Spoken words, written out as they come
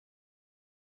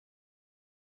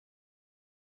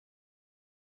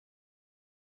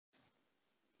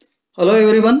Hello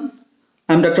everyone,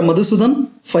 I am Dr. Madhusudan,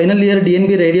 final year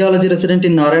Dnb Radiology resident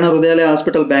in Narayana Hrudayalaya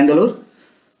Hospital, Bangalore.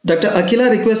 Dr. Akila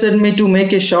requested me to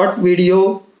make a short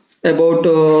video about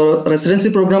residency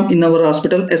program in our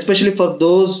hospital, especially for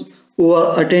those who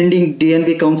are attending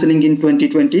DNB counseling in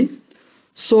 2020.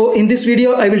 So in this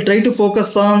video, I will try to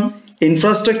focus on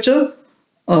infrastructure,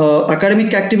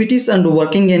 academic activities and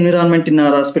working environment in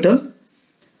our hospital.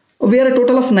 We are a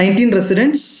total of 19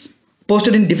 residents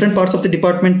posted in different parts of the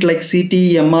department like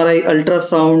CT, MRI,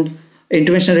 ultrasound,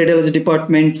 interventional radiology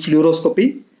department,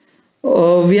 fluoroscopy.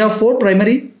 We have 4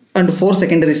 primary and 4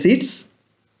 secondary seats.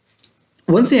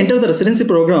 Once you enter the residency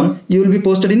program, you will be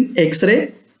posted in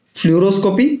X-ray,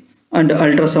 fluoroscopy and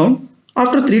ultrasound.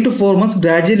 After 3 to 4 months,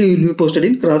 gradually you will be posted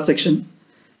in cross-section.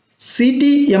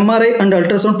 CT, MRI and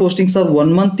ultrasound postings are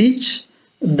 1 month each,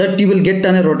 that you will get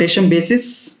on a rotation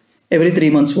basis every 3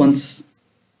 months once.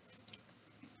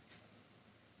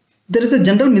 There is a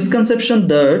general misconception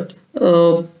that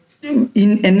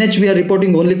in NH we are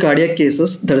reporting only cardiac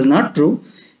cases. That is not true.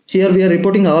 Here we are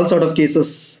reporting all sort of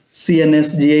cases,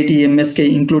 CNS, GIT,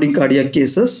 MSK, including cardiac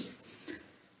cases.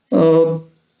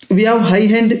 We have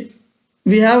high-end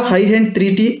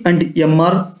 3T and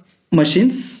MR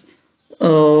machines.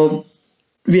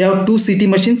 We have 2 CT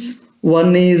machines.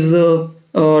 One is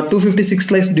 256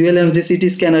 slice dual energy CT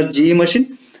scanner GE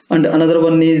machine, and another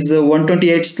one is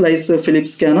 128 slice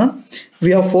Philips scanner.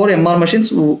 We have 4 MR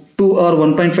machines, 2 are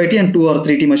 1.5T and 2 are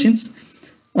 3T machines,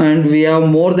 and we have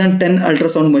more than 10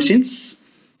 ultrasound machines.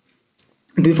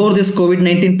 Before this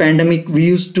COVID-19 pandemic, we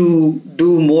used to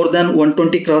do more than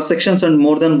 120 cross sections and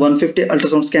more than 150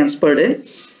 ultrasound scans per day.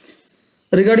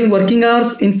 Regarding working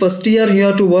hours, in first year you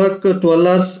have to work 12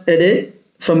 hours a day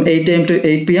from 8 AM to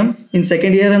 8 PM. In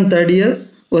second year and third year,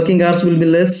 working hours will be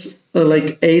less,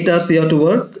 like 8 hours you have to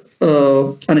work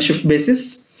on a shift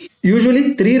basis.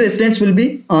 Usually 3 residents will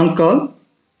be on call,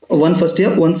 1 first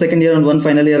year, 1 second year and 1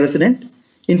 final year resident.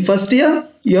 In first year,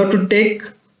 you have to take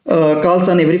calls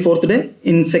on every 4th day.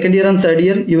 In second year and third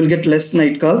year, you will get less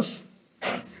night calls.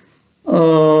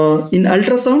 In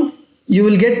ultrasound, you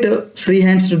will get free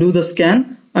hands to do the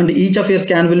scan, and each of your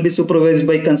scan will be supervised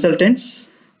by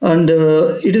consultants. And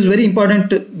it is very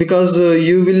important because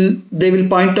they will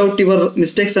point out your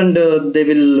mistakes and they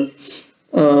will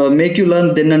make you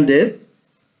learn then and there.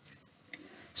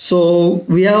 So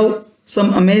we have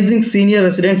some amazing senior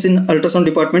residents in ultrasound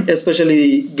department,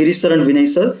 especially Girish sir and Vinay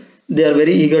sir. They are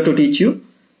very eager to teach you.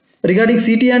 Regarding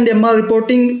CT and MR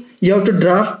reporting, you have to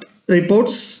draft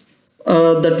reports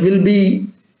that will be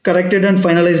corrected and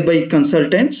finalized by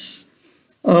consultants.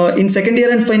 In second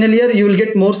year and final year, you will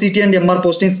get more CT and MR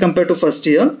postings compared to first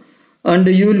year, and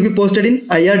you will be posted in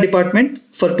IR department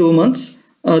for 2 months.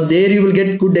 There you will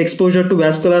get good exposure to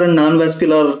vascular and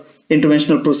non-vascular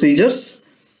interventional procedures.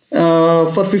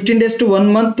 For 15 days to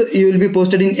 1 month, you will be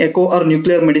posted in echo or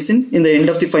nuclear medicine in the end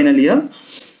of the final year.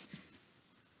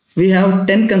 We have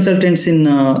 10 consultants in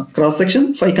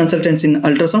cross-section, 5 consultants in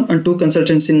ultrasound and 2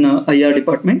 consultants in IR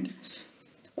department.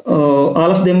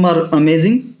 All of them are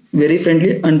amazing, very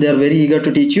friendly, and they are very eager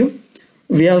to teach you.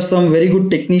 We have some very good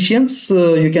technicians.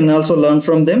 You can also learn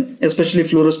from them, especially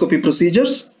fluoroscopy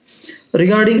procedures.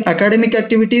 Regarding academic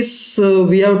activities,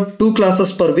 we have 2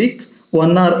 classes per week,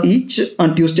 1 hour each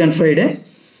on Tuesday and Friday.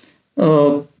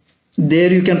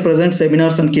 There you can present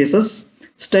seminars and cases.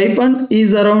 Stipend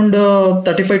is around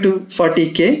 35 to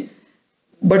 40K.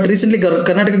 But recently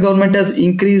Karnataka government has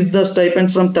increased the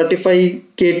stipend from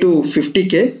 35K to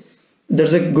 50K.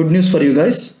 That's a good news for you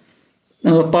guys.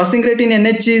 Passing rate in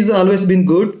NH is always been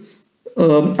good.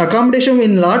 Accommodation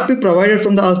will not be provided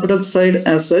from the hospital side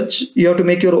as such. You have to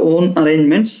make your own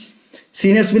arrangements.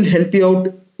 Seniors will help you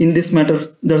out in this matter.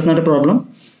 That's not a problem.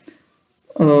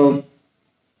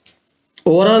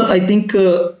 Overall, I think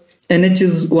NH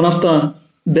is one of the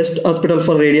best hospital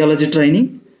for radiology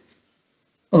training.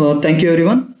 Thank you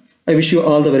everyone. I wish you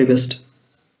all the very best.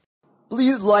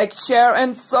 Please like, share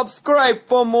and subscribe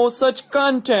for more such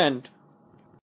content.